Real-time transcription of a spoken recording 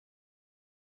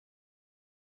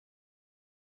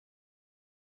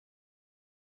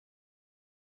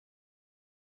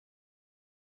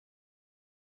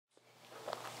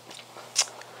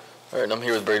All right, and I'm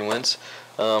here with Braden Wentz.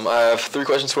 I have 3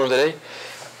 questions for him today.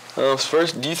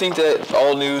 First, do you think that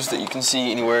all news that you can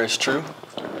see anywhere is true?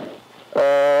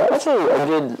 I'd say a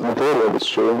good majority of it's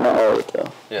true, not all of it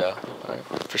though. Yeah, all right,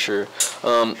 for sure.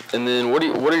 And then what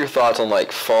are your thoughts on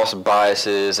like false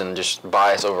biases and just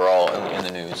bias overall in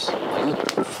the news, like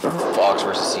Fox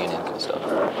versus CNN kind of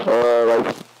stuff?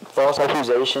 Like false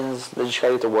accusations, they just try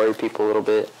to get to worry people a little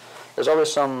bit. There's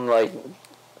always some like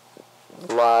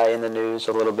lie in the news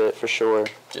a little bit for sure.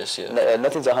 Just yeah.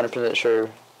 Nothing's 100% sure,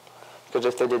 because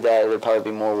if they did that, there'd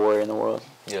probably be more war in the world.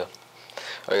 Yeah.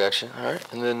 I gotcha. All right.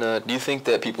 And then, do you think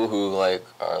that people who are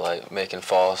making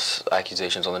false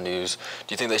accusations on the news,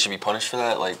 do you think they should be punished for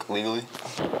that, like legally?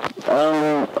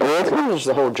 Well, it's kind of just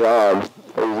the whole job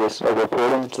is just like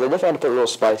reporting, so they definitely have to put a little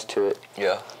spice to it.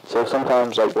 Yeah. So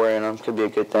sometimes like wearing them could be a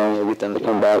good thing. It'll get them to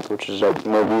come back, which is like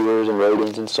more viewers and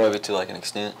ratings and stuff. Maybe to like an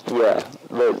extent. Yeah,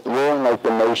 but ruining like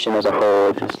the nation as a whole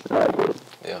is just not good.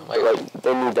 Yeah. But, like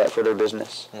they need that for their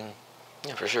business. Mm-hmm.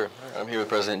 Yeah, for sure. I'm here with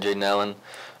President Jaden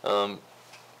Allen.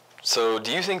 So,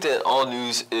 do you think that all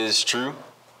news is true?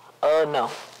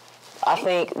 No. I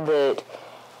think that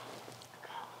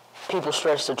people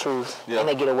stretch the truth and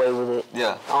they get away with it.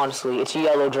 Yeah. Honestly, it's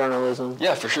yellow journalism.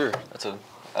 Yeah, for sure.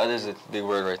 That is a big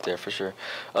word right there, for sure.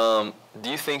 Do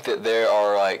you think that there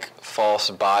are like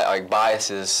false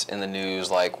biases in the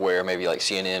news, like where maybe like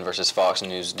CNN versus Fox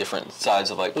News, different sides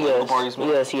of like political parties?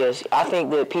 Maybe? Yes. I think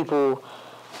that people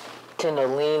tend to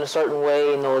lean a certain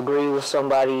way and they'll agree with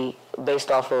somebody based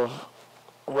off of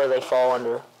where they fall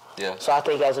under. Yeah. So I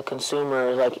think as a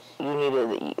consumer, like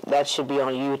that should be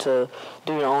on you to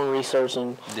do your own research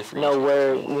and know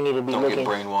where you need to be looking. Don't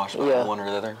get brainwashed by one or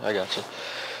the other. I gotcha.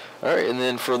 All right, and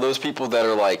then for those people that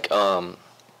are like on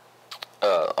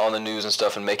the news and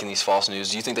stuff and making these false news,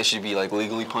 do you think they should be like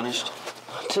legally punished?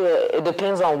 It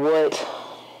depends on what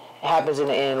happens in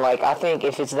the end. Like I think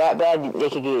if it's that bad, they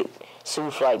could get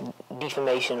sued for like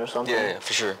defamation or something. Yeah,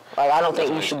 for sure. Like I don't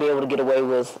think you should be able to get away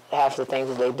with half the things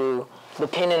that they do,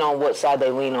 depending on what side they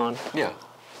lean on. Yeah,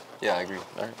 I agree.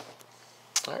 All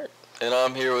right. And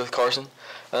I'm here with Carson.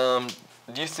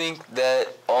 Do you think that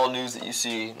all news that you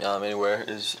see anywhere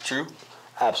is true?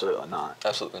 Absolutely not.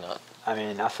 Absolutely not. I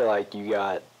mean, I feel like you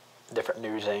got different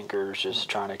news anchors just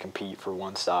trying to compete for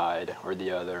one side or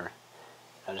the other.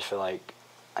 I just feel like,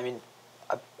 I feel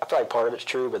like part of it's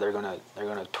true, but they're gonna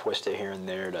twist it here and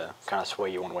there to kind of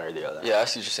sway you one way or the other. Yeah, I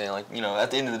see what you're saying. Like,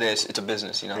 at the end of the day, it's a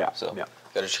business, Yeah. So yeah.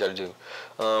 gotta do.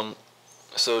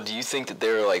 So do you think that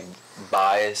there are like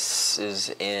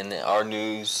biases in our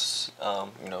news,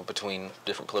 between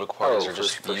different political parties or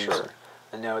just for views? sure.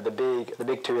 And the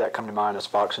big 2 that come to mind is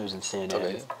Fox News and CNN.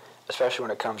 Okay. Especially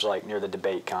when it comes like near the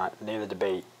debate.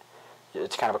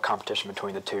 It's kind of a competition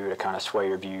between the 2 to kind of sway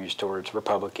your views towards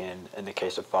Republican in the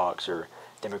case of Fox or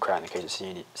Democrat in the case of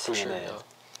CNN. Sure, yeah.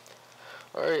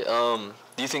 All right.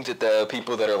 Do you think that the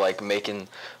people that are like making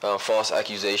false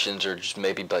accusations or just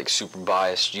maybe like super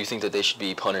biased, do you think that they should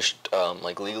be punished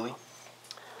like legally?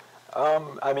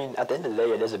 I mean, at the end of the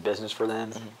day, it is a business for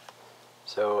them. Mm-hmm.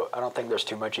 So I don't think there's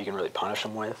too much you can really punish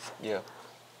them with. Yeah.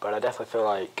 But I definitely feel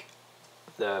like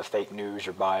the fake news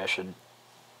or bias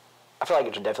I feel like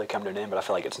it should definitely come to an end, but I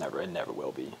feel like it never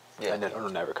will be. Yeah. And it'll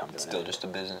never come to an end. Still just a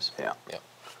business. Yeah. Yeah.